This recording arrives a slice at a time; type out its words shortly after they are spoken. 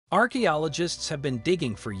Archaeologists have been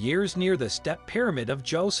digging for years near the step pyramid of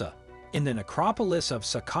Jossa, in the necropolis of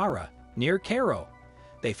Sakara, near Cairo.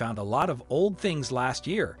 They found a lot of old things last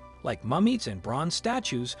year, like mummies and bronze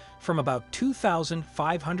statues from about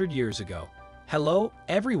 2,500 years ago. Hello,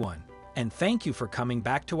 everyone, and thank you for coming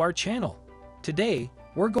back to our channel. Today,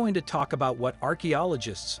 we're going to talk about what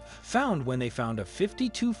archaeologists found when they found a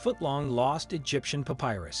 52-foot-long lost Egyptian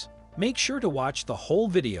papyrus. Make sure to watch the whole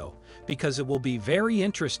video because it will be very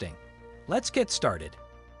interesting. Let's get started.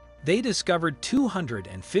 They discovered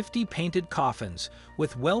 250 painted coffins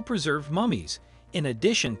with well-preserved mummies, in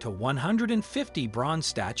addition to 150 bronze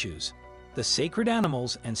statues. The sacred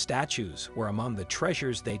animals and statues were among the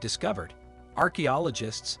treasures they discovered.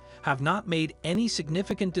 Archaeologists have not made any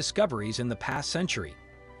significant discoveries in the past century.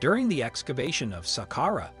 During the excavation of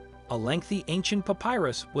Sakara, a lengthy ancient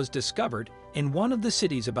papyrus was discovered in one of the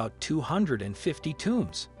city's about 250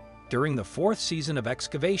 tombs. During the fourth season of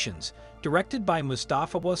excavations, directed by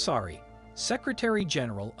Mustafa Wasari, Secretary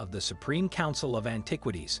General of the Supreme Council of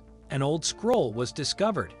Antiquities, an old scroll was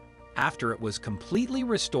discovered. After it was completely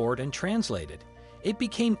restored and translated, it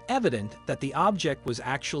became evident that the object was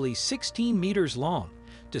actually 16 meters long,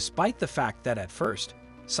 despite the fact that at first,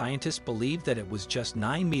 scientists believed that it was just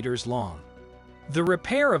 9 meters long. The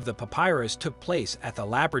repair of the papyrus took place at the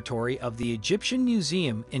laboratory of the Egyptian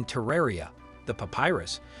Museum in Terraria. The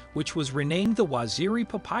papyrus, which was renamed the Waziri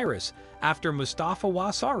papyrus after Mustafa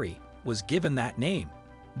Wasari, was given that name.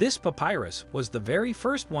 This papyrus was the very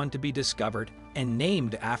first one to be discovered and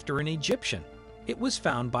named after an Egyptian. It was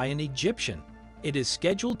found by an Egyptian. It is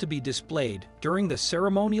scheduled to be displayed during the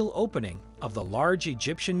ceremonial opening of the large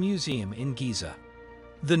Egyptian museum in Giza.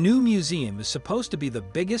 The new museum is supposed to be the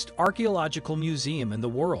biggest archaeological museum in the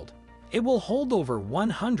world. It will hold over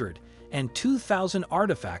 102,000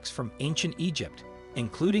 artifacts from ancient Egypt,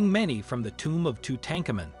 including many from the tomb of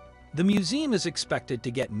Tutankhamun. The museum is expected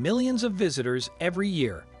to get millions of visitors every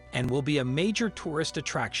year and will be a major tourist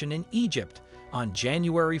attraction in Egypt on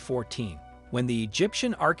January 14, when the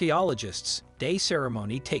Egyptian Archaeologists' Day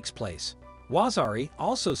ceremony takes place. Wazari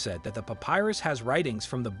also said that the papyrus has writings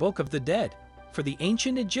from the Book of the Dead. For the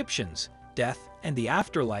ancient Egyptians, death and the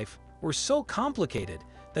afterlife were so complicated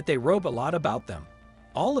that they wrote a lot about them.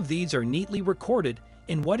 All of these are neatly recorded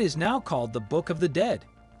in what is now called the Book of the Dead.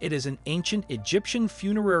 It is an ancient Egyptian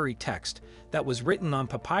funerary text that was written on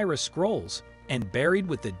papyrus scrolls and buried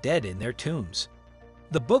with the dead in their tombs.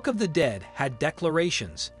 The Book of the Dead had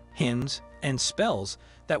declarations, hymns, and spells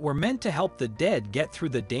that were meant to help the dead get through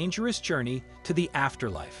the dangerous journey to the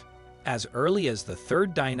afterlife. As early as the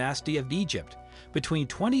 3rd dynasty of Egypt, between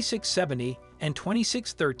 2670 and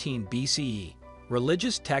 2613 BCE,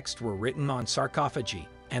 religious texts were written on sarcophagi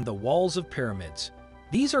and the walls of pyramids.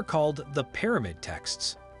 These are called the pyramid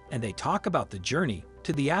texts, and they talk about the journey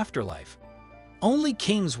to the afterlife. Only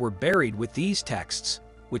kings were buried with these texts,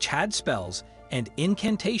 which had spells and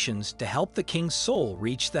incantations to help the king's soul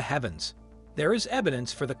reach the heavens. There is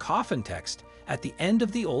evidence for the coffin text at the end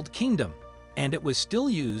of the Old Kingdom, and it was still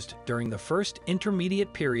used during the First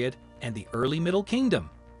Intermediate Period and the Early Middle Kingdom.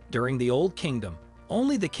 During the Old Kingdom,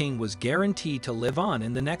 only the king was guaranteed to live on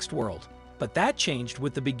in the next world, but that changed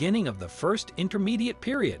with the beginning of the First Intermediate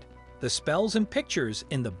Period. The spells and pictures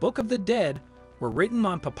in the Book of the Dead were written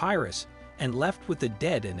on papyrus and left with the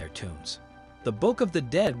dead in their tombs. The Book of the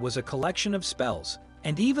Dead was a collection of spells,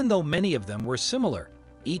 and even though many of them were similar,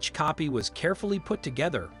 each copy was carefully put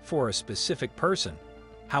together for a specific person.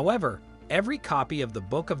 However, every copy of the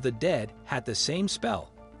Book of the Dead had the same spell,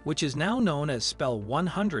 which is now known as spell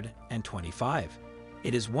 125.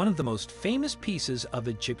 It is one of the most famous pieces of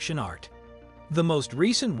Egyptian art. The most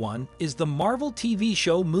recent one is the Marvel TV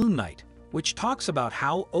show Moon Knight, which talks about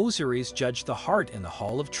how Osiris judged the heart in the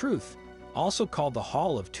Hall of Truth, also called the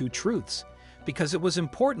Hall of Two Truths, because it was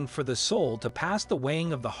important for the soul to pass the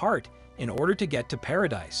weighing of the heart in order to get to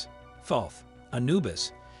paradise. Thoth,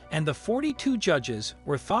 Anubis, and the 42 judges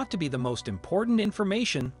were thought to be the most important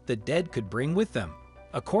information the dead could bring with them.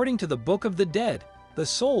 According to the Book of the Dead, the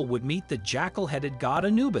soul would meet the jackal-headed god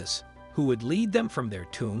Anubis, who would lead them from their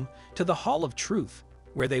tomb to the Hall of Truth,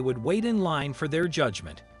 where they would wait in line for their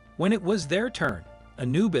judgment. When it was their turn,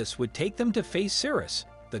 Anubis would take them to face Sirius,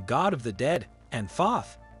 the god of the dead, and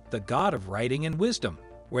Thoth, the god of writing and wisdom,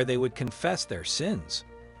 where they would confess their sins.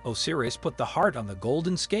 Osiris put the heart on the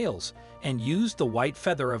golden scales and used the white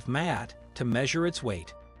feather of Maat to measure its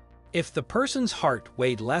weight. If the person's heart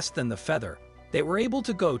weighed less than the feather, they were able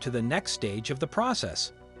to go to the next stage of the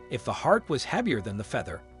process. If the heart was heavier than the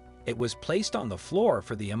feather, it was placed on the floor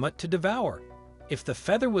for the Ammut to devour. If the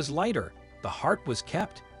feather was lighter, the heart was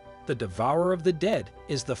kept. The devourer of the dead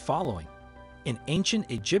is the following: In ancient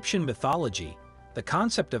Egyptian mythology, the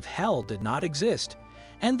concept of hell did not exist,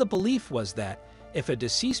 and the belief was that if a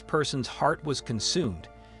deceased person's heart was consumed,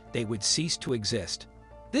 they would cease to exist.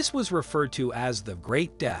 This was referred to as the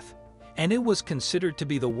Great Death, and it was considered to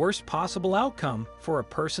be the worst possible outcome for a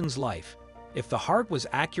person's life. If the heart was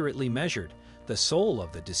accurately measured, the soul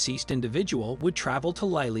of the deceased individual would travel to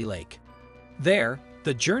Lily Lake. There,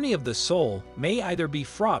 the journey of the soul may either be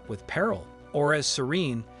fraught with peril or as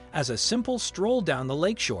serene as a simple stroll down the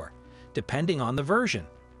lakeshore, depending on the version.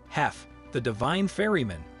 Hef, the divine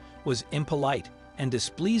ferryman, was impolite and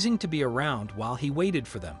displeasing to be around while he waited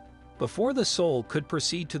for them. Before the soul could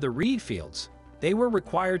proceed to the reed fields, they were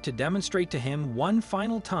required to demonstrate to him one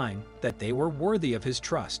final time that they were worthy of his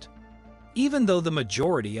trust. Even though the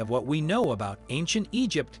majority of what we know about ancient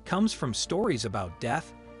Egypt comes from stories about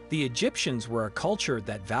death, the Egyptians were a culture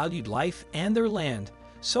that valued life and their land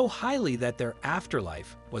so highly that their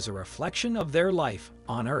afterlife was a reflection of their life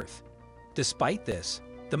on Earth. Despite this,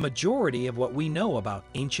 the majority of what we know about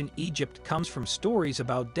ancient Egypt comes from stories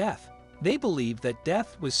about death. They believed that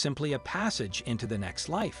death was simply a passage into the next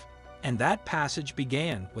life, and that passage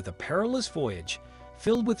began with a perilous voyage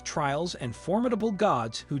filled with trials and formidable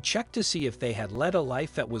gods who checked to see if they had led a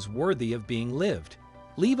life that was worthy of being lived.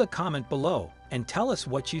 Leave a comment below and tell us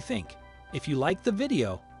what you think. If you liked the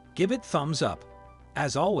video, give it thumbs up.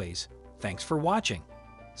 As always, thanks for watching.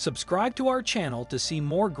 Subscribe to our channel to see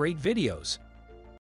more great videos.